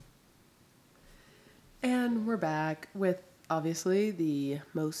And we're back with obviously the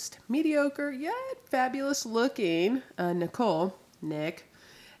most mediocre yet fabulous looking Nicole, Nick,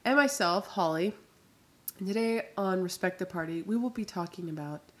 and myself, Holly. And today on Respect the Party, we will be talking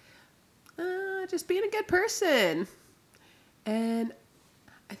about just being a good person. And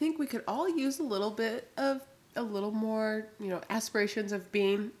I think we could all use a little more, aspirations of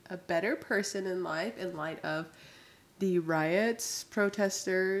being a better person in life in light of the riots,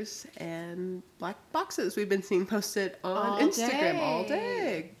 protesters, and black boxes we've been seeing posted on Instagram all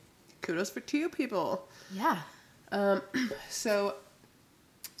day. Kudos to you people. Yeah. So,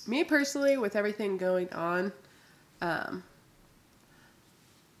 me personally, with everything going on, haven't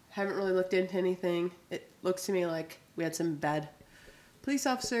really looked into anything. It looks to me like we had some bad police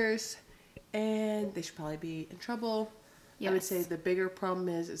officers, and they should probably be in trouble. Yes. I would say the bigger problem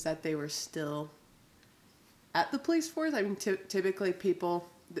is that they were still at the police force. I mean, typically people,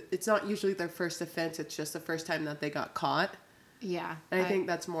 it's not usually their first offense. It's just the first time that they got caught. Yeah. And I think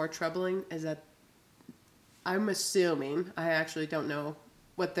that's more troubling is that I'm assuming, I actually don't know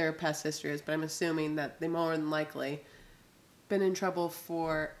what their past history is, but I'm assuming that they more than likely been in trouble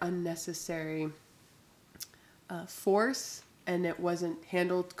for unnecessary force, and it wasn't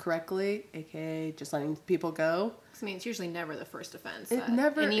handled correctly, aka just letting people go. I mean, it's usually never the first offense. It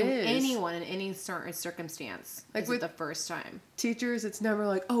never is. Anyone in any certain circumstance like with the first time. Teachers, it's never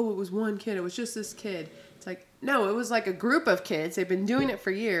like, oh, it was one kid. It was just this kid. It's like, no, it was like a group of kids. They've been doing it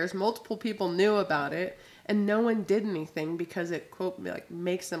for years. Multiple people knew about it, and no one did anything because it, quote, like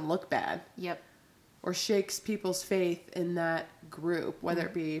makes them look bad. Yep. Or shakes people's faith in that group, whether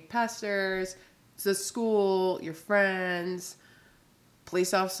it be pastors, the school, your friends,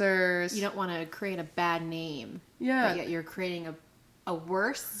 police officers. You don't want to create a bad name. Yeah. But yet you're creating a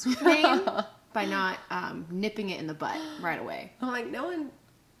worse name by not nipping it in the butt right away. I'm like, no one,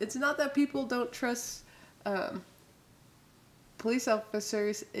 it's not that people don't trust police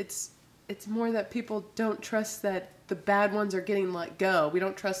officers. It's more that people don't trust that the bad ones are getting let go. We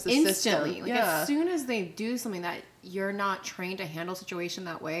don't trust the instantly. system. Like as soon as they do something that you're not trained to handle a situation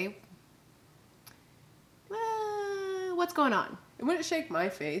that way, what's going on? It wouldn't shake my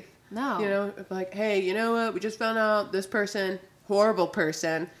faith. No. Like, hey, you know what? We just found out this person, horrible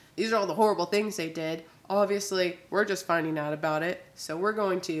person. These are all the horrible things they did. Obviously, we're just finding out about it. So we're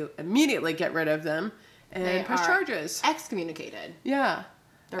going to immediately get rid of them and press charges. Excommunicated. Yeah.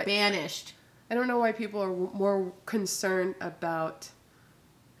 They're banished. I don't know why people are more concerned about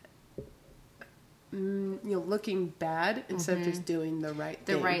looking bad instead of just doing the right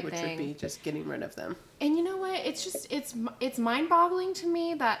thing, which would be just getting rid of them. And you know what? It's just it's mind-boggling to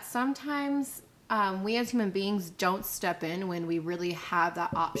me that sometimes we as human beings don't step in when we really have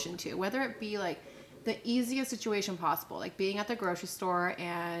that option to, whether it be like the easiest situation possible, like being at the grocery store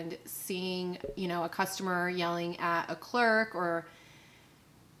and seeing, a customer yelling at a clerk or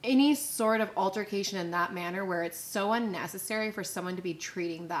any sort of altercation in that manner where it's so unnecessary for someone to be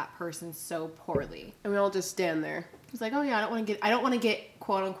treating that person so poorly. And we all just stand there. It's like, oh yeah, I don't want to get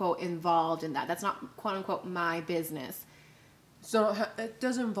quote unquote involved in that. That's not quote unquote my business. So it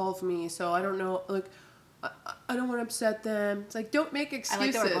does involve me. So I don't know, like, I don't want to upset them. It's like, don't make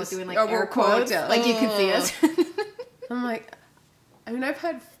excuses. I like that we're both doing like air quotes. Like you can see us. I'm like, I mean,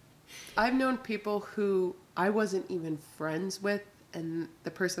 I've known people who I wasn't even friends with, and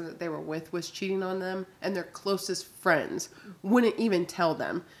the person that they were with was cheating on them, and their closest friends wouldn't even tell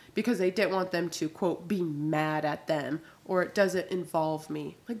them because they didn't want them to, quote, be mad at them, or it doesn't involve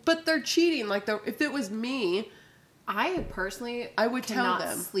me. Like, but they're cheating. Like, if it was me, I personally would tell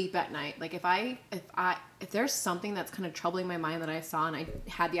them. Sleep at night. Like, if there's something that's kind of troubling my mind that I saw and I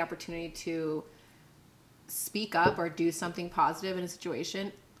had the opportunity to speak up or do something positive in a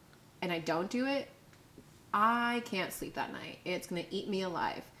situation, and I don't do it, I can't sleep that night. It's going to eat me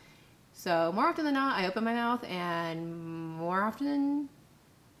alive. So more often than not, I open my mouth, and more often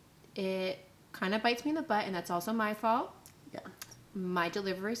it kind of bites me in the butt, and that's also my fault. Yeah. My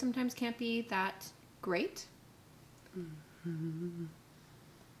delivery sometimes can't be that great. Mm-hmm.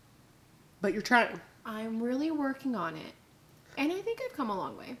 But you're trying. I'm really working on it. And I think I've come a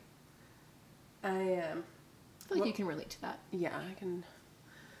long way. I am. I feel like you can relate to that. Yeah, I can.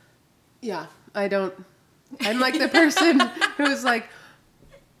 Yeah, I don't. I'm like the person who's like,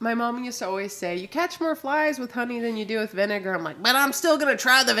 my mom used to always say, you catch more flies with honey than you do with vinegar. I'm like, but I'm still going to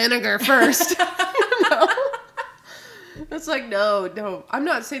try the vinegar first. It's like, no. I'm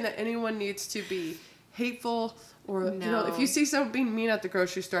not saying that anyone needs to be hateful or, if you see someone being mean at the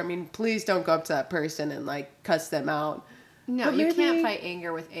grocery store, I mean, please don't go up to that person and like cuss them out. No, you can't fight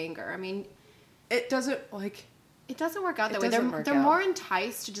anger with anger. I mean, it doesn't like... It doesn't work out It that way. doesn't work They're out. more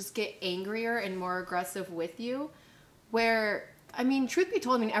enticed to just get angrier and more aggressive with you. Where, I mean, truth be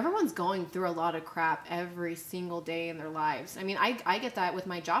told, I mean, everyone's going through a lot of crap every single day in their lives. I mean, I get that with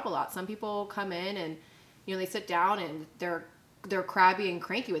my job a lot. Some people come in and, you know, they sit down and they're crabby and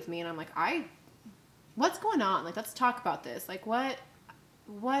cranky with me, and I'm like, what's going on? Like, let's talk about this. Like,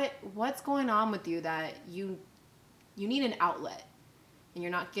 what's going on with you that you need an outlet, and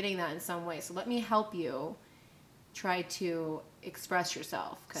you're not getting that in some way. So let me help you try to express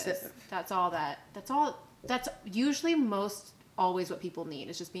yourself, because that's usually most always what people need,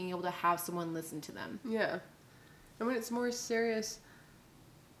 is just being able to have someone listen to them. Yeah. And when it's more serious,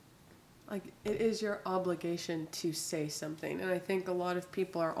 like, it is your obligation to say something. And I think a lot of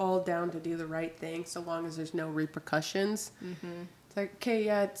people are all down to do the right thing so long as there's no repercussions. Mm-hmm. It's like, okay,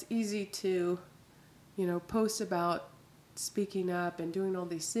 yeah, it's easy to, you know, post about speaking up and doing all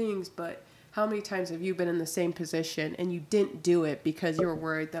these things, but how many times have you been in the same position and you didn't do it because you were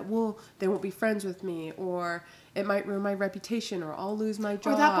worried that, well, they won't be friends with me, or it might ruin my reputation, or I'll lose my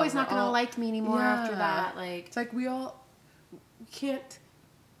job, or that boy's not going to like me anymore after that. Like, it's like we can't,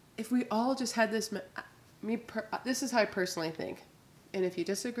 if we all just had this, this is how I personally think, and if you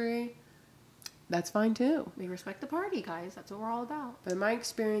disagree, that's fine too. We respect the party, guys. That's what we're all about. But in my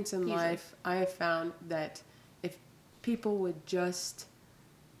experience in life, I have found that if people would just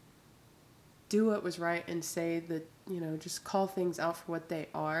do what was right and say that, you know, just call things out for what they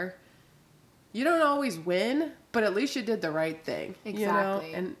are, you don't always win, but at least you did the right thing. Exactly. You know?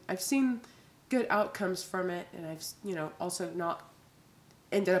 And I've seen good outcomes from it, and I've, you know, also not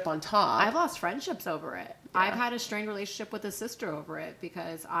ended up on top. I've lost friendships over it. Yeah. I've had a strained relationship with a sister over it,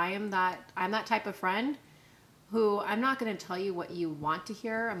 because I'm that type of friend who, I'm not going to tell you what you want to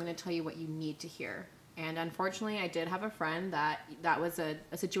hear. I'm going to tell you what you need to hear. And unfortunately, I did have a friend that was a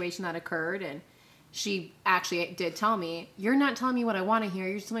situation that occurred, and she actually did tell me, you're not telling me what I want to hear,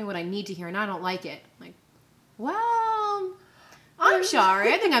 you're just telling me what I need to hear, and I don't like it. I'm like, well, I'm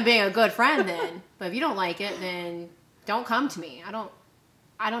sorry. I think I'm being a good friend then. But if you don't like it, then don't come to me. I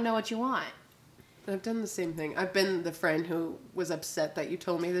don't know what you want. I've done the same thing. I've been the friend who was upset that you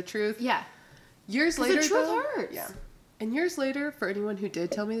told me the truth. Yeah. Years later, the truth hurts. Yeah. And years later, for anyone who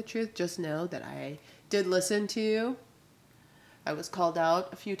did tell me the truth, just know that I did listen to you. I was called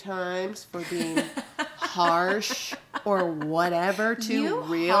out a few times for being harsh or whatever. Harsh? I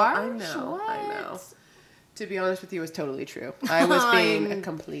know. What? I know. To be honest with you, it was totally true. I was being a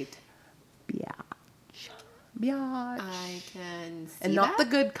complete biatch. I can see and not the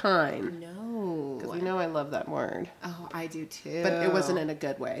good kind. No. Because we know I love that word. Oh, I do too. But it wasn't in a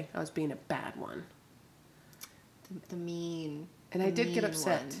good way. I was being a bad one. The mean. And I did get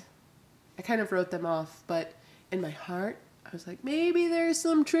upset. One. I kind of wrote them off, but in my heart, I was like, maybe there's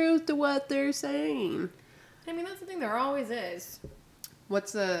some truth to what they're saying. I mean, that's the thing. There always is.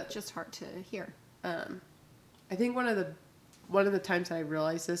 What's the... It's just hard to hear. I think one of the times that I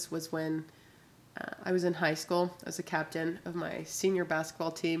realized this was when I was in high school. I was a captain of my senior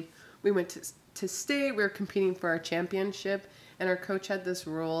basketball team. We went to state. We were competing for our championship, and our coach had this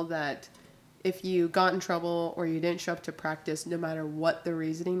rule that if you got in trouble or you didn't show up to practice, no matter what the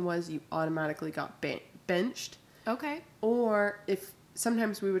reasoning was, you automatically got benched. Okay. Or if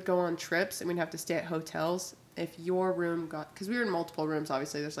sometimes we would go on trips and we'd have to stay at hotels. If your room because we were in multiple rooms,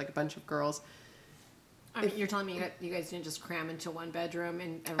 obviously, there's like a bunch of girls. I mean, you're telling me you guys didn't just cram into one bedroom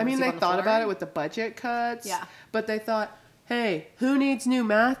and I mean, they thought about it with the budget cuts. Yeah. But they thought, hey, who needs new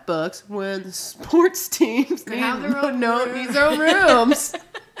math books when the sports teams needs their own rooms?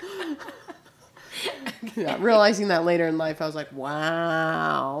 Yeah, realizing that later in life, I was like,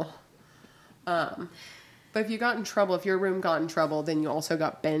 wow. But if you got in trouble, if your room got in trouble, then you also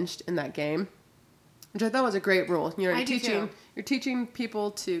got benched in that game, which I thought was a great rule. You know, you're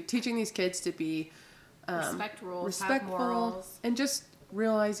teaching these kids to be respect rules, respectful, have morals, and just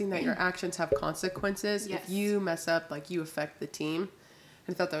realizing that your actions have consequences. Yes. If you mess up, like, you affect the team.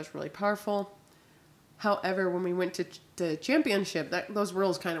 And I thought that was really powerful. However, when we went to the championship, those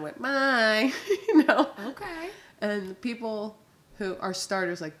rules kind of went, bye, you know? Okay. And people who are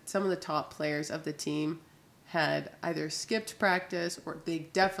starters, like some of the top players of the team, had either skipped practice or they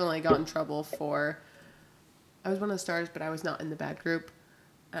definitely got in trouble for, I was one of the starters, but I was not in the bad group.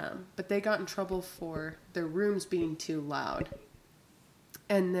 But they got in trouble for their rooms being too loud.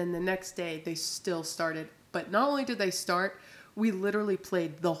 And then the next day, they still started. But not only did they start, we literally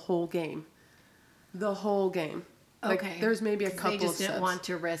played the whole game. The whole game. Like, okay. There's maybe a couple of They just didn't subs. want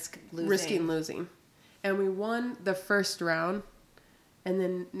to risk losing. Risking losing. And we won the first round. And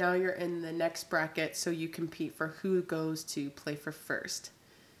then now you're in the next bracket, so you compete for who goes to play for first.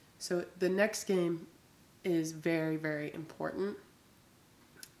 So the next game, is very, very important.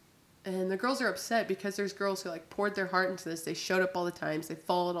 And the girls are upset because there's girls who like poured their heart into this. They showed up all the times. They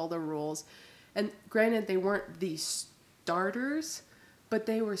followed all the rules. And granted, they weren't the starters, but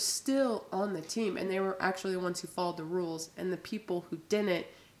they were still on the team. And they were actually the ones who followed the rules. And the people who didn't,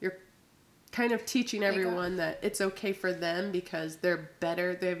 you're kind of teaching everyone that it's okay for them because they're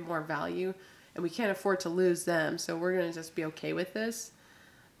better. They have more value. And we can't afford to lose them. So we're going to just be okay with this.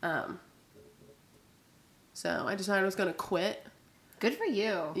 So I decided I was going to quit. Good for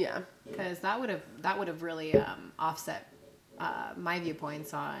you. Yeah. Because that would have really offset my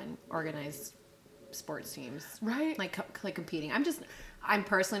viewpoints on organized sports teams. Right. Like competing. I'm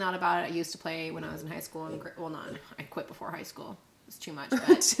personally not about it. I used to play when I was in high school. I quit before high school. It was too much.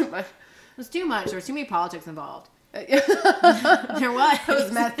 But Too much. It was too much. There was too many politics involved. There was. It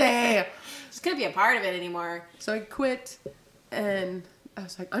was messy. Just couldn't be a part of it anymore. So I quit, and I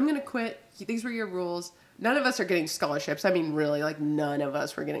was like, I'm going to quit. These were your rules. None of us are getting scholarships. I mean, really, like, none of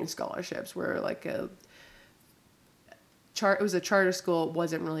us were getting scholarships. We're like it was a charter school. It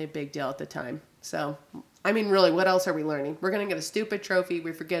wasn't really a big deal at the time. So, I mean, really, what else are we learning? We're going to get a stupid trophy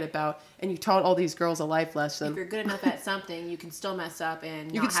we forget about, and you taught all these girls a life lesson. If you're good enough at something, you can still mess up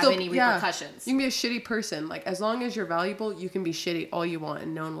and not have any repercussions. You can be a shitty person. Like, as long as you're valuable, you can be shitty all you want,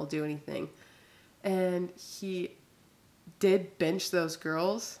 and no one will do anything. And he did bench those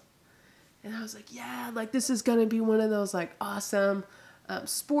girls. And I was like, yeah, like, this is going to be one of those, like, awesome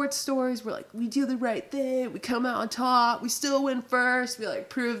sports stories where, like, we do the right thing. We come out on top. We still win first. We, like,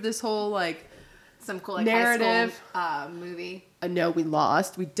 prove this whole, like, some cool, like, narrative. High school, movie. No, we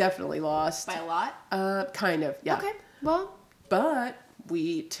lost. We definitely lost. By a lot? Kind of, yeah. Okay, well. But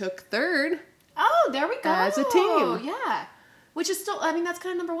we took third. Oh, there we go. As a team. Yeah. Which is still, I mean, that's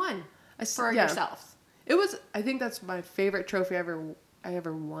kind of number one for yourself. It was, I think that's my favorite trophy I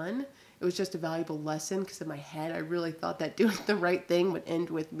ever won. It was just a valuable lesson because in my head, I really thought that doing the right thing would end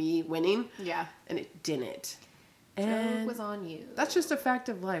with me winning. Yeah. And it didn't. And it was on you. That's just a fact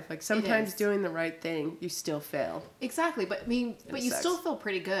of life. Like, sometimes doing the right thing, you still fail. Exactly. But, I mean, but you still feel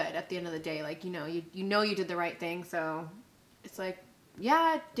pretty good at the end of the day. Like, you know you did the right thing. So it's like,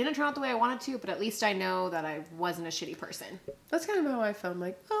 yeah, it didn't turn out the way I wanted to, but at least I know that I wasn't a shitty person. That's kind of how I felt. I'm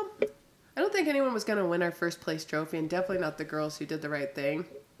like, I don't think anyone was going to win our first place trophy, and definitely not the girls who did the right thing.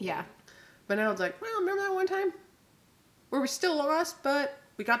 Yeah. But now it's like, well, remember that one time where we still lost, but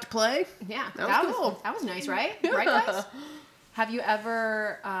we got to play? Yeah. That was cool. That was nice, right? Yeah. Right, guys? Have you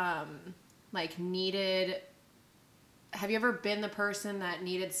ever, have you ever been the person that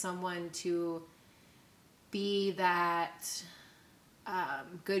needed someone to be that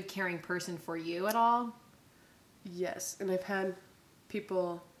good, caring person for you at all? Yes. And I've had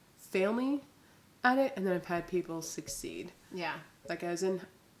people fail me at it, and then I've had people succeed. Yeah. Like, I was in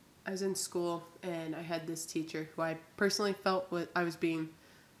school, and I had this teacher who I personally felt I was being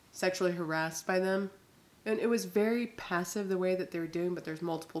sexually harassed by them. And it was very passive the way that they were doing, but there's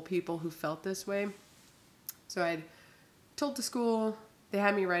multiple people who felt this way. So I'd told the school, they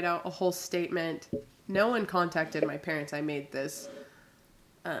had me write out a whole statement. No one contacted my parents. I made this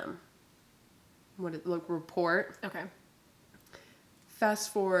report. Okay.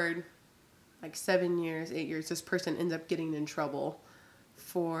 Fast forward like 7 years, 8 years, this person ends up getting in trouble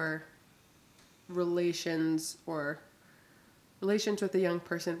for relations with a young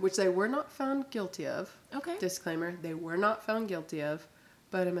person, which they were not found guilty of. Okay. Disclaimer, they were not found guilty of,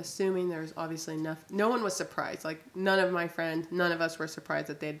 but I'm assuming there's obviously no one was surprised. Like, none of my friends, none of us were surprised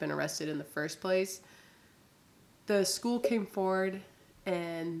that they had been arrested in the first place. The school came forward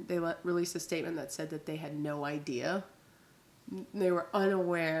and they released a statement that said that they had no idea. They were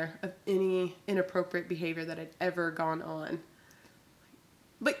unaware of any inappropriate behavior that had ever gone on.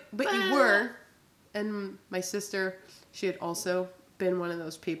 But you were. And my sister, she had also been one of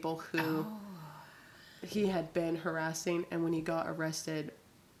those people who he had been harassing. And when he got arrested,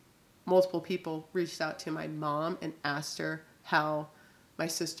 multiple people reached out to my mom and asked her how my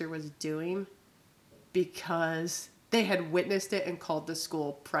sister was doing because they had witnessed it and called the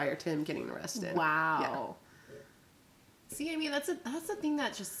school prior to him getting arrested. Wow. Yeah. See, I mean, that's the thing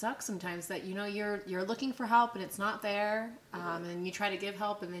that just sucks sometimes, that, you know, you're looking for help and it's not there, and you try to give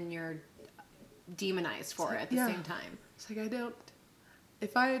help and then you're demonized for it at the same time. It's like,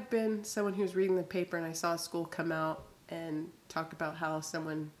 if I had been someone who was reading the paper and I saw a school come out and talk about how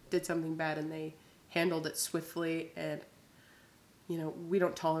someone did something bad and they handled it swiftly and, you know, we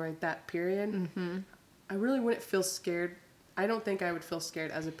don't tolerate that, period, mm-hmm. I really wouldn't feel scared. I don't think I would feel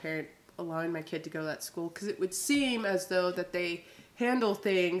scared as a parent allowing my kid to go to that school, because it would seem as though that they handle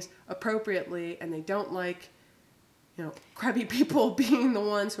things appropriately and they don't like, you know, crabby people being the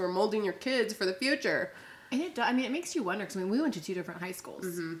ones who are molding your kids for the future. And I mean, it makes you wonder, because I mean, we went to two different high schools.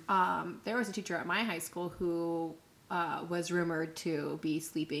 There was a teacher at my high school who was rumored to be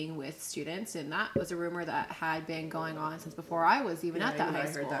sleeping with students, and that was a rumor that had been going on since before I was even at that high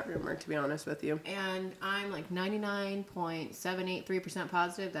school. I heard that rumor, to be honest with you. And I'm like 99.783%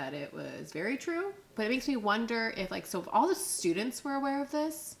 positive that it was very true. But it makes me wonder if, like, so if all the students were aware of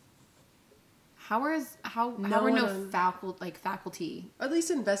this, how are no faculty? At least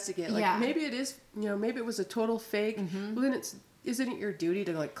investigate. Like, Yeah. maybe it is, maybe it was a total fake. Mm-hmm. Well, then isn't it your duty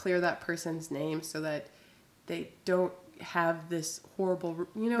to, like, clear that person's name so that they don't have this horrible,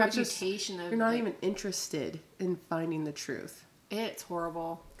 Reputation of, you're not like, even interested in finding the truth. It's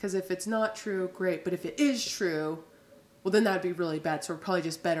horrible. Because if it's not true, great. But if it is true, well, then that'd be really bad. So we're probably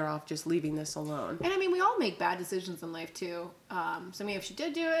just better off just leaving this alone. And I mean, we all make bad decisions in life too. So I mean, if she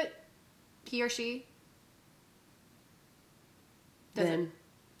did do it, he or she, then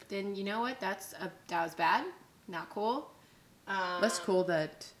you know what? That was bad. Not cool. That's cool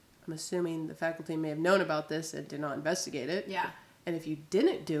that I'm assuming the faculty may have known about this and did not investigate it. Yeah. And if you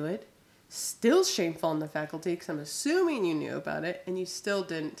didn't do it, still shameful on the faculty, because I'm assuming you knew about it and you still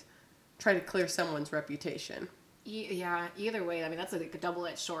didn't try to clear someone's reputation. Yeah. Either way, I mean, that's like a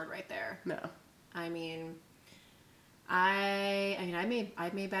double-edged sword right there. No. I mean, I've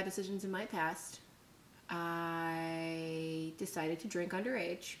made bad decisions in my past. I decided to drink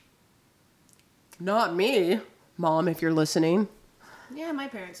underage. Not me, Mom, if you're listening. Yeah, my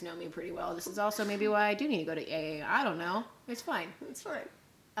parents know me pretty well. This is also maybe why I do need to go to AA. I don't know. It's fine. It's fine.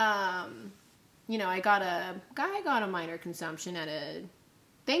 I got a minor consumption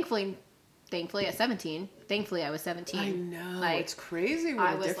thankfully at 17. Thankfully, I was 17. I know. Like, it's crazy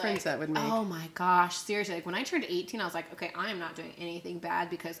what a difference that would make. Oh my gosh, seriously. Like, when I turned 18, I was like, okay, I am not doing anything bad,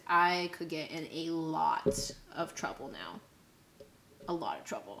 because I could get in a lot of trouble now. A lot of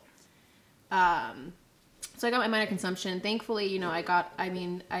trouble. So I got my minor consumption. Thankfully,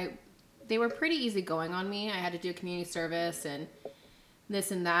 they were pretty easygoing on me. I had to do community service and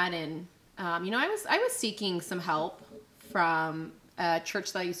this and that. And, I was seeking some help from a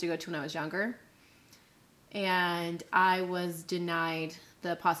church that I used to go to when I was younger. And I was denied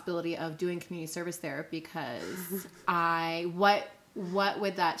the possibility of doing community service there because what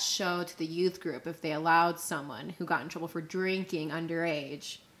would that show to the youth group if they allowed someone who got in trouble for drinking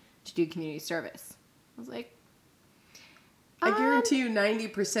underage to do community service? I was like, I guarantee you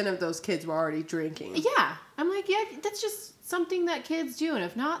 90% of those kids were already drinking. Yeah. I'm like, yeah, that's just something that kids do. And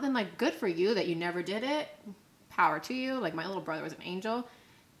if not, then, like, good for you that you never did it. Power to you. Like, my little brother was an angel.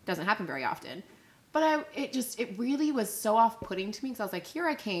 Doesn't happen very often. But it really was so off-putting to me, because I was like, here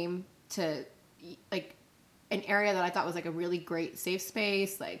I came to, like, an area that I thought was, like, a really great safe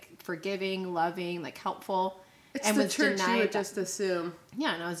space, like, forgiving, loving, like, helpful. It's and the church you would just assume.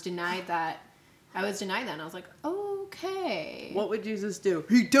 Yeah, and I was denied that. And I was like, okay. What would Jesus do?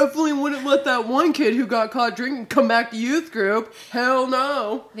 He definitely wouldn't let that one kid who got caught drinking come back to youth group. Hell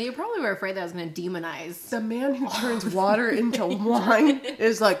no. They probably were afraid that I was going to demonize. The man who turns water into wine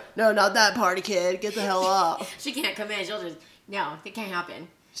is like, no, not that party kid. Get the hell off. She can't come in. No, it can't happen.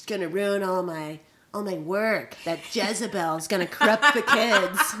 She's going to ruin all my work. That Jezebel's going to corrupt the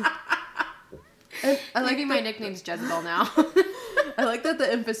kids. And I like my nickname's Jezebel now. I like that the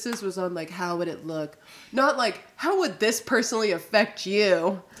emphasis was on, like, how would it look? Not like, how would this personally affect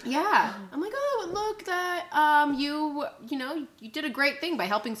you? Yeah. I'm like, oh, it would look that you did a great thing by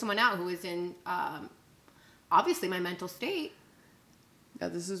helping someone out who is in, obviously, my mental state. Yeah,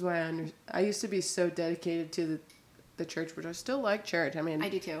 this is why I used to be so dedicated to the church, which I still like church. I mean... I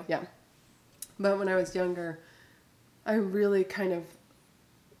do too. Yeah. But when I was younger, I really kind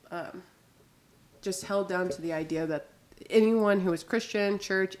of just held down to the idea that anyone who was Christian,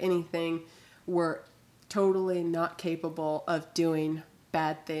 church, anything, were totally not capable of doing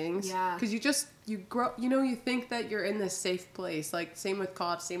bad things. Yeah. Because you grow, you think that you're in this safe place. Like, same with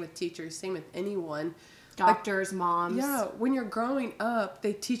cops, same with teachers, same with anyone. Doctors, like, moms. Yeah. When you're growing up,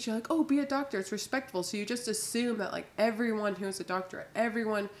 they teach you, like, oh, be a doctor. It's respectful. So you just assume that, like, everyone who's a doctor,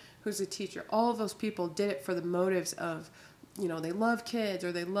 everyone who's a teacher, all of those people did it for the motives of, they love kids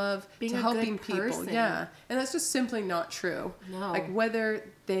or they love being helping people. Yeah. And that's just simply not true. No. Like, whether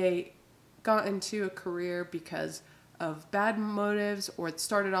they got into a career because of bad motives or it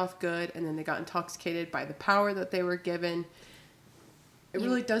started off good and then they got intoxicated by the power that they were given, it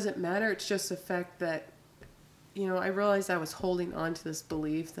really doesn't matter. It's just the fact that, I realized I was holding on to this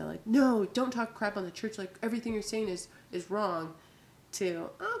belief that, like, no, don't talk crap on the church. Like, everything you're saying is wrong. To,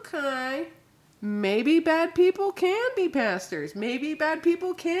 okay, maybe bad people can be pastors. Maybe bad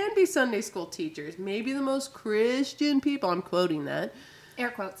people can be Sunday school teachers. Maybe the most Christian people, I'm quoting that. Air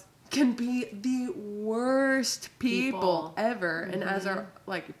quotes. can be the worst people ever. Mm-hmm. And as our,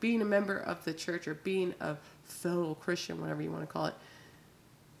 like, being a member of the church or being a fellow Christian, whatever you want to call it,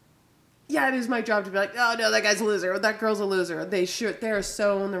 yeah, it is my job to be like, oh no, that guy's a loser, or that girl's a loser. They're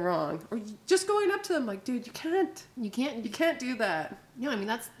so in the wrong. Or just going up to them like, dude, you can't do that. No, I mean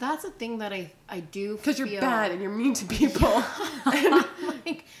that's a thing that I do Because feel... you're bad and you're mean to people. and,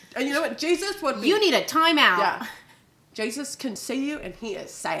 Like, and you know what? Jesus would be. you need a timeout. Yeah. Jesus can see you and he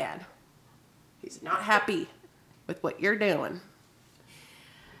is sad. He's not happy with what you're doing.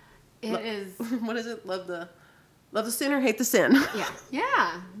 It is. What is it? Love the sinner, hate the sin. Yeah.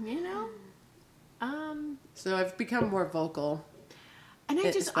 Yeah. You know. So I've become more vocal, And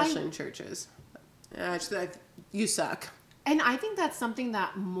especially in churches. You suck. And I think that's something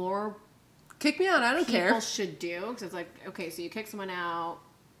that more Kick me out. I don't people care. should do, because it's like, okay, so you kick someone out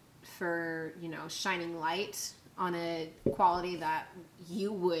for, shining light on a quality that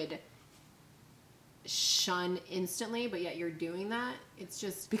you would shun instantly, but yet you're doing that. It's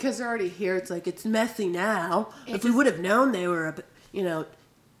just Because they're already here. It's like, it's messy now. If we would have known they were,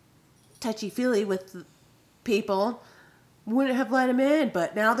 touchy-feely with people, wouldn't have let them in.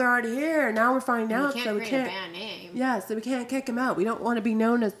 But now they're already here. Now we're finding out. you can't create a bad name. Yeah, so we can't kick them out. We don't want to be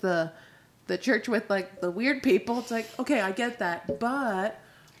known as the church with, like, the weird people. It's like, okay, I get that. But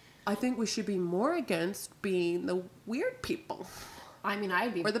I think we should be more against being the weird people. I mean,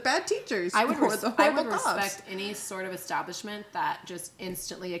 I'd be... Or the bad teachers. I would, or the horrible cops. respect any sort of establishment that just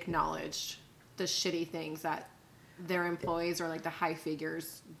instantly acknowledged the shitty things that their employees or, like, the high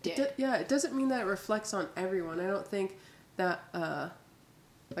figures did. It doesn't mean that it reflects on everyone. I don't think that,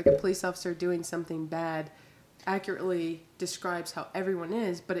 like, a police officer doing something bad accurately describes how everyone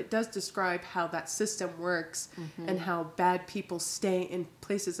is, but it does describe how that system works and how bad people stay in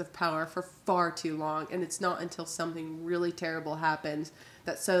places of power for far too long. And it's not until something really terrible happens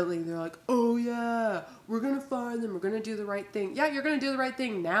that suddenly they're like, oh yeah, we're going to fire them. We're going to do the right thing. Yeah, you're going to do the right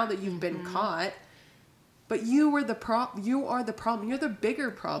thing now that you've been caught. But you are the problem. You're the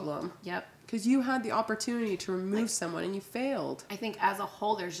bigger problem. Yep. Because you had the opportunity to remove someone and you failed. I think as a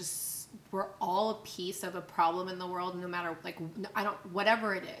whole, we're all a piece of a problem in the world, no matter, like,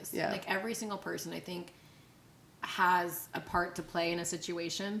 whatever it is. Yeah. Like, every single person, I think, has a part to play in a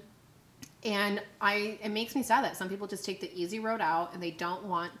situation. And it makes me sad that some people just take the easy road out and they don't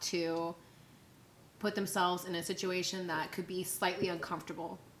want to put themselves in a situation that could be slightly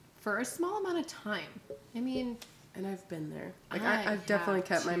uncomfortable for a small amount of time. I mean... And I've been there. Like, I've definitely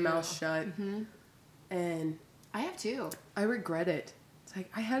kept my mouth shut. And... I have too. I regret it. It's like,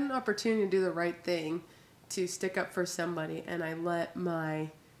 I had an opportunity to do the right thing, to stick up for somebody, and I let my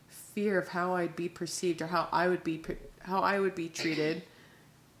fear of how I'd be perceived or how I would be treated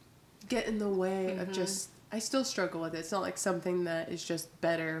get in the way of just... I still struggle with it. It's not like something that is just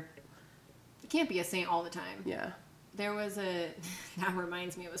better. You can't be a saint all the time. Yeah. There was that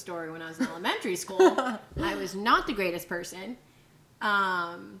reminds me of a story when I was in elementary school. I was not the greatest person.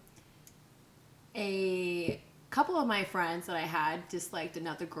 A couple of my friends that I had disliked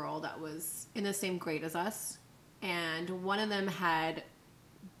another girl that was in the same grade as us. And one of them had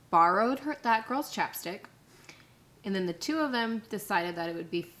borrowed that girl's chapstick. And then the two of them decided that it would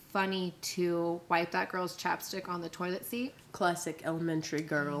be funny to wipe that girl's chapstick on the toilet seat. Classic elementary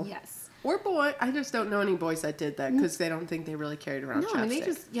girl. Yes. Or boy. I just don't know any boys that did that because they don't think they really carried around chapstick.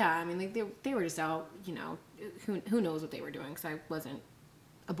 No, I mean, they were just out, who knows what they were doing, because I wasn't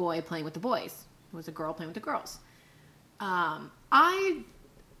a boy playing with the boys. I was a girl playing with the girls. I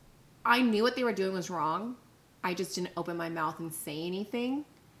knew what they were doing was wrong. I just didn't open my mouth and say anything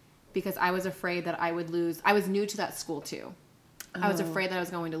because I was afraid that I would lose. I was new to that school too. I was afraid that I was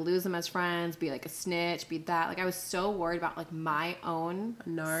going to lose them as friends, be like a snitch, be that. Like, I was so worried about, like, my own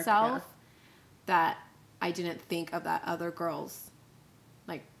self that I didn't think of that other girl's,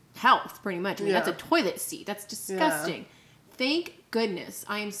 like, health, pretty much. I mean, that's a toilet seat. That's disgusting. Yeah. Thank goodness.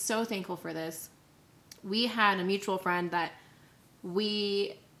 I am so thankful for this. We had a mutual friend that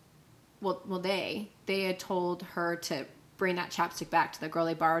they had told her to bring that chapstick back to the girl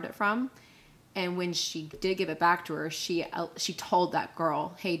they borrowed it from. And when she did give it back to her, she told that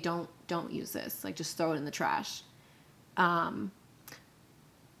girl, "Hey, don't use this. Like, just throw it in the trash." The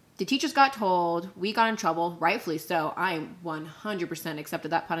teachers got told. We got in trouble, rightfully so. I 100%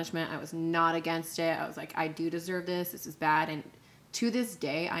 accepted that punishment. I was not against it. I was like, I do deserve this. This is bad. And to this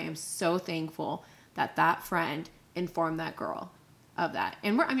day, I am so thankful that friend informed that girl of that.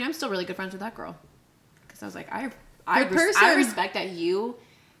 And I'm still really good friends with that girl because I was like, I respect that you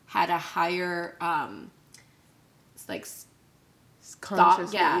had a higher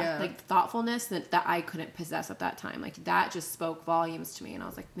conscious. like thoughtfulness that I couldn't possess at that time. Like that just spoke volumes to me, and I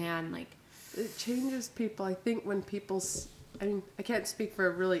was like, man, like it changes people. I think when I mean, I can't speak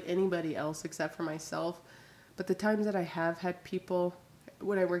for really anybody else except for myself, but the times that I have had people,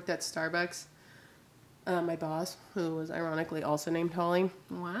 when I worked at Starbucks, my boss, who was ironically also named Holly.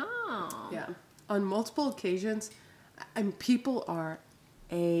 wow. Yeah. On multiple occasions, and people are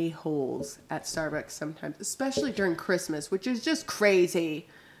a-holes at Starbucks sometimes, especially during Christmas, which is just crazy.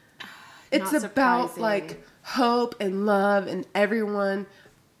 It's Not about surprising. like hope and love and everyone.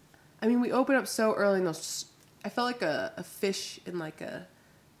 I mean, we open up so early and I felt like a fish in like a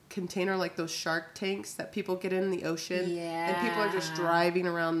container, like those shark tanks that people get in the ocean. And people are just Yeah. driving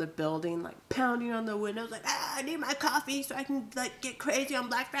around the building, like pounding on the windows, like, I need my coffee so I can like get crazy on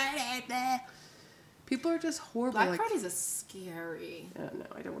Black Friday. Blah. People are just horrible. Black like, Fridays is scary. no,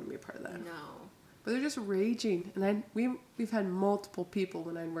 I don't want to be a part of that. No. But they're just raging, and we've had multiple people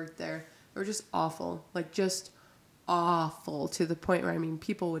when I worked there. They were just awful, like just awful to the point where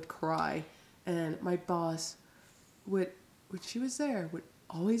people would cry, and my boss would, when she was there, would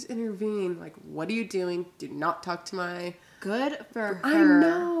always intervene. Like, what are you doing? Do not talk to my. Good for her. I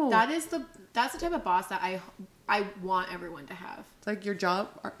know. That's the type of boss that I want everyone to have. It's like your job.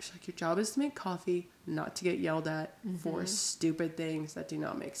 She's like, your job is to make coffee, not to get yelled at for stupid things that do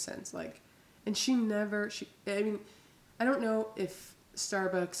not make sense. Like, and she never. I mean, I don't know if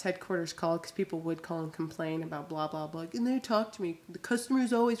Starbucks headquarters called, because people would call and complain about blah blah blah. And they talk to me. The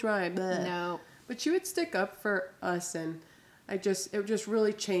customer's always right. Blah. No. But she would stick up for us, and it just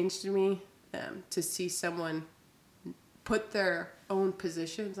really changed me to see someone put their own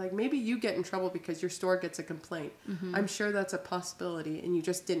positions. Like, maybe you get in trouble because your store gets a complaint. I'm sure that's a possibility, and you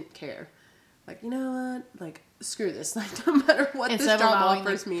just didn't care. Like, you know what? Like, screw this. Like, no matter what Instead this of job allowing,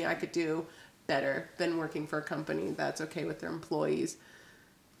 offers me, I could do better than working for a company that's okay with their employees.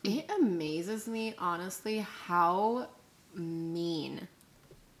 It amazes me, honestly, how mean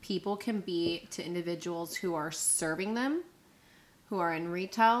people can be to individuals who are serving them, who are in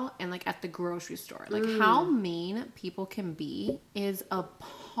retail, and like at the grocery store. Like how mean people can be is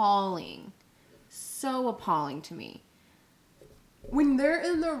appalling. So appalling to me. When they're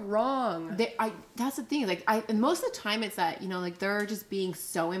in the wrong. That's the thing. Like and most of the time it's that, like they're just being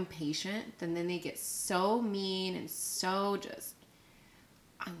so impatient, and then they get so mean and so just,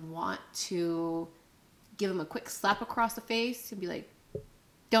 I want to give them a quick slap across the face and be like,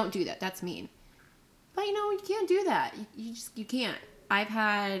 don't do that. That's mean. But you can't do that. You can't. I've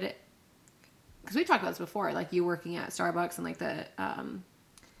had, because we talked about this before, like you working at Starbucks and like the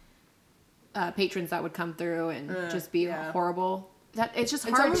patrons that would come through and just be horrible. That it's just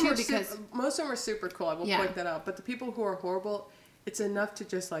hard too, because most of them are super cool. I will point that out. But the people who are horrible, it's enough to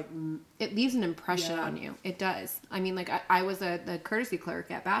just like, it leaves an impression on you. It does. I mean, like I was the courtesy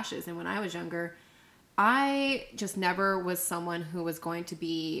clerk at Bash's, and when I was younger, I just never was someone who was going to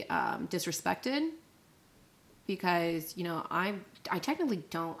be disrespected, because I technically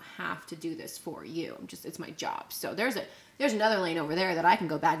don't have to do this for you. It's my job. So there's another lane over there that I can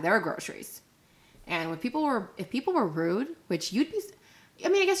go bag their groceries. And if people were rude, which I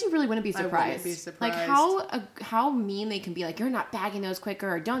guess you really wouldn't be surprised. I wouldn't be surprised. Like how mean they can be. Like, you're not bagging those quicker,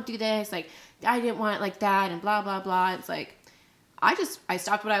 or don't do this. Like, I didn't want it like that, and blah blah blah. It's like, I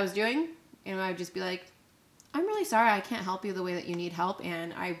stopped what I was doing, and I would just be like, I'm really sorry, I can't help you the way that you need help.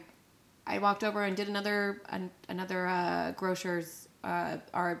 And I walked over and did another grocer's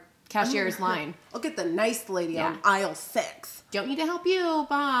our cashier's line. I'll get the nice lady on aisle 6. Don't need to help you.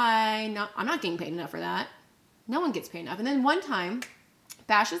 Bye. No, I'm not getting paid enough for that. No one gets paid enough. And then one time,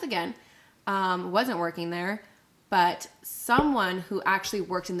 Bash's again, wasn't working there, but someone who actually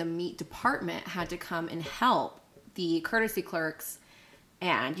worked in the meat department had to come and help the courtesy clerks.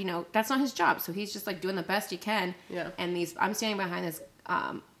 And, that's not his job. So he's just like doing the best he can. Yeah. And I'm standing behind this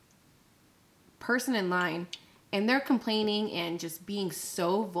person in line, and they're complaining and just being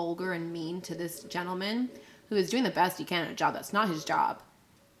so vulgar and mean to this gentleman who is doing the best he can at a job that's not his job.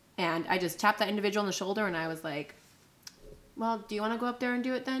 And I just tapped that individual on the shoulder, and I was like, well, do you want to go up there and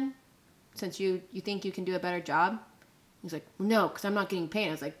do it then? Since you think you can do a better job? He's like, no, because I'm not getting paid.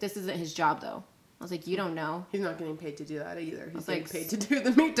 I was like, this isn't his job, though. I was like, you don't know. He's not getting paid to do that either. He's getting paid to do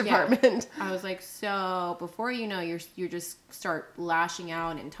the meat department. Yeah. I was like, so before you know, you just start lashing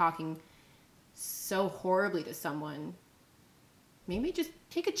out and talking so horribly to someone, maybe just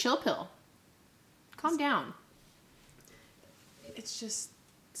take a chill pill. Calm down. It's just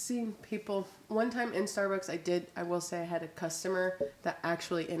seeing people. One time in Starbucks, I will say I had a customer that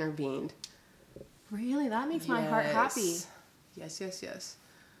actually intervened. Really? That makes my heart happy. Yes.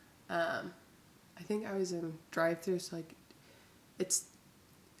 I think I was in drive-thru, so like,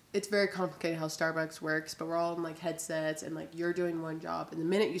 it's very complicated how Starbucks works, but we're all in like headsets and like you're doing one job, and the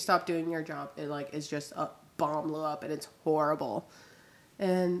minute you stop doing your job, it like is just a bomb blew up and it's horrible.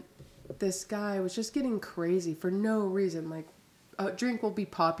 And this guy was just getting crazy for no reason. Like, a drink will be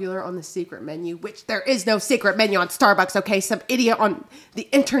popular on the secret menu, which there is no secret menu on Starbucks. Okay, some idiot on the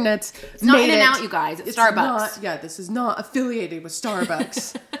internet's It's not made In and it. Out, you guys. It's Starbucks. Not, this is not affiliated with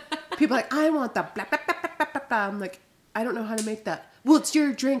Starbucks. People are like, I want the blah, blah, blah, blah, blah, blah. I'm like, I don't know how to make that. Well, it's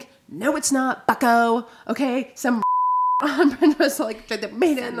your drink. No, it's not, bucko. Okay, some on was like that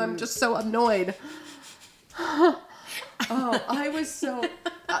made it, and I'm just so annoyed. Oh, I was so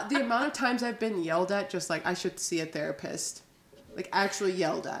the amount of times I've been yelled at, just like I should see a therapist, like actually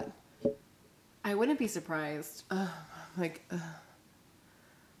yelled at. I wouldn't be surprised. Like,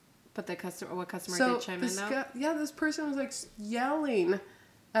 But what customer so did chime in this though? guy, this person was like yelling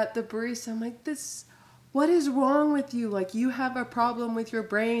at the barista. I'm like, what is wrong with you? Like, you have a problem with your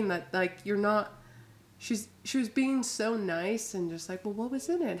brain that like you're not. She was being so nice and just like, well, what was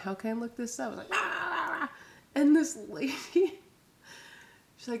in it? How can I look this up? I was like, ah. And this lady,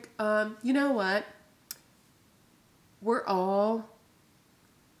 she's like, you know what? We're all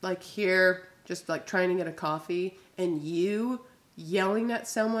like here just like trying to get a coffee, and you yelling at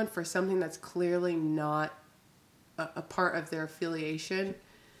someone for something that's clearly not a part of their affiliation,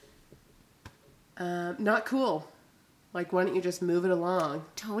 not cool. Like, why don't you just move it along?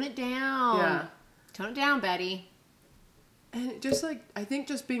 Tone it down. Yeah. Tone it down, Betty. And it just like, I think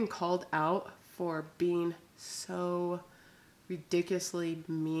just being called out for being so ridiculously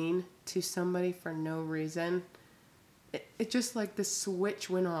mean to somebody for no reason, it just like the switch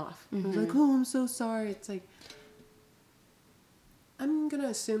went off. I was like, oh, I'm so sorry. It's like, I'm going to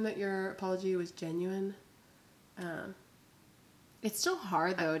assume that your apology was genuine. It's still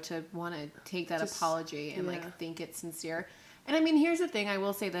hard though to want to take that apology and yeah. like think it's sincere. And I mean, here's the thing. I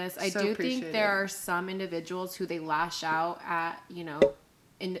will say this. I do think there are some individuals who they lash out at,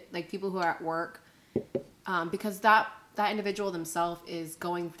 in like people who are at work, because that individual themselves is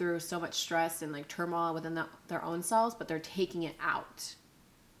going through so much stress and like turmoil within their own selves, but they're taking it out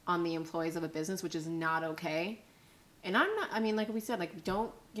on the employees of a business, which is not okay. And I mean, like we said, like you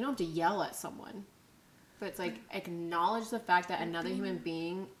don't have to yell at someone, but it's like acknowledge the fact that another human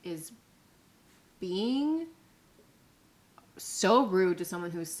being is being so rude to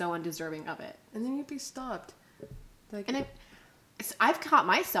someone who's so undeserving of it. And then you'd be stopped. Like, And I've caught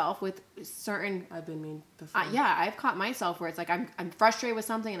myself with certain. I've been mean before. I've caught myself where it's like I'm frustrated with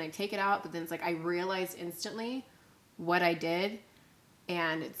something and I take it out, but then it's like I realize instantly what I did,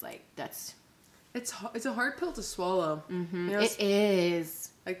 and it's like that's. It's a hard pill to swallow. Mm-hmm. It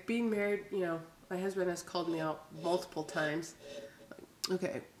is. Like being married, my husband has called me out multiple times. Like,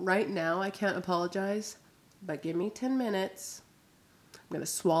 okay, right now I can't apologize, but give me 10 minutes. I'm going to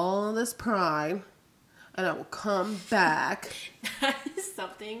swallow this pride, and I will come back. That is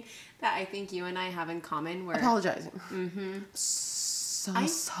something that I think you and I have in common. Where Apologizing. Mm-hmm. So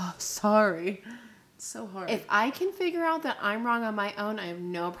sorry. It's so hard. If I can figure out that I'm wrong on my own, I have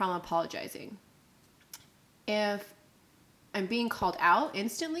no problem apologizing. If I'm being called out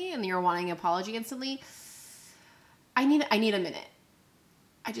instantly and you're wanting an apology instantly, I need a minute.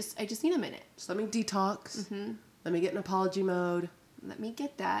 I just need a minute. Just let me detox. Mm-hmm. Let me get in apology mode. Let me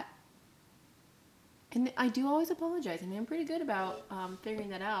get that. And I do always apologize. I mean, I'm pretty good about figuring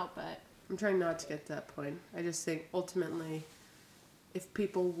that out, but I'm trying not to get to that point. I just think ultimately, if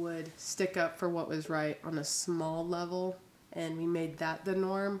people would stick up for what was right on a small level, and we made that the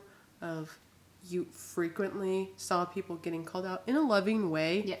norm of you frequently saw people getting called out in a loving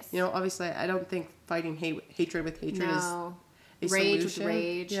way. Yes. Obviously, I don't think fighting hatred with hatred is a rage solution. with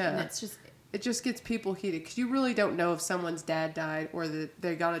rage. Yeah. And that's just... It just gets people heated because you really don't know if someone's dad died or that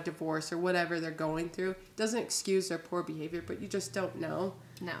they got a divorce or whatever they're going through. It doesn't excuse their poor behavior, but you just don't know.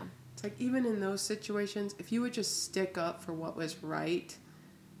 No. It's like even in those situations, if you would just stick up for what was right,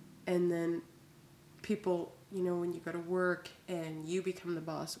 and then people, when you go to work and you become the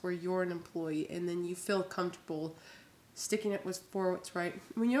boss or you're an employee and then you feel comfortable sticking it for what's right.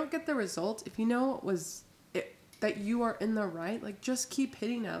 When you don't get the results, if you know that you are in the right, like just keep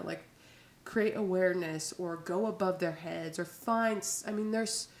hitting out, like create awareness or go above their heads or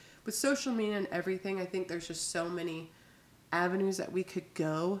there's with social media and everything, I think there's just so many avenues that we could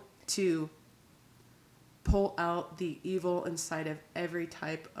go to pull out the evil inside of every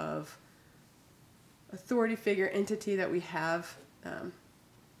type of authority figure entity that we have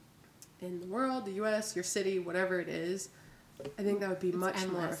in the world, the U.S., your city, whatever it is. I think that would be much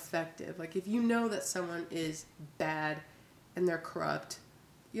more effective. Like if you know that someone is bad and they're corrupt,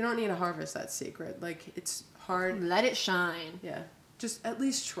 you don't need to harvest that secret. Like, it's hard. Let it shine. Yeah. Just at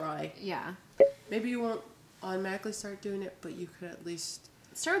least try. Yeah. Maybe you won't automatically start doing it, but you could at least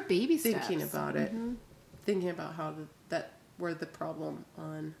Start with baby steps. thinking about it. Thinking about how that were the problem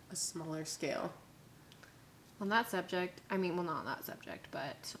on a smaller scale. On that subject, I mean, well, not on that subject,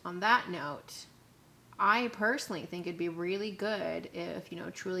 but on that note, I personally think it'd be really good if,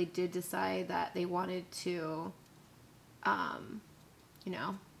 truly did decide that they wanted to,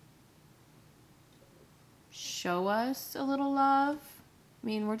 show us a little love. I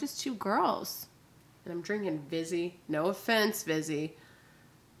mean, we're just two girls. And I'm drinking Vizzy. No offense, Vizzy.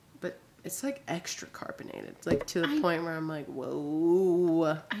 But it's like extra carbonated. It's like to the point where I'm like,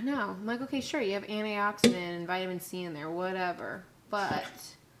 whoa. I know. I'm like, okay, sure, you have antioxidant and vitamin C in there, whatever. But,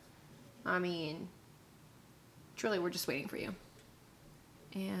 I mean, truly, we're just waiting for you.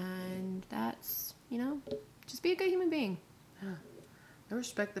 And that's, just be a good human being. Yeah. I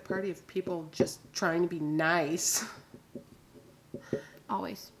respect the party of people just trying to be nice.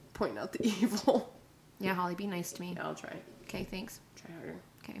 Always. Point out the evil. Yeah, Holly, be nice to me. Yeah, I'll try. Okay, thanks. Try harder.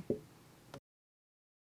 Okay.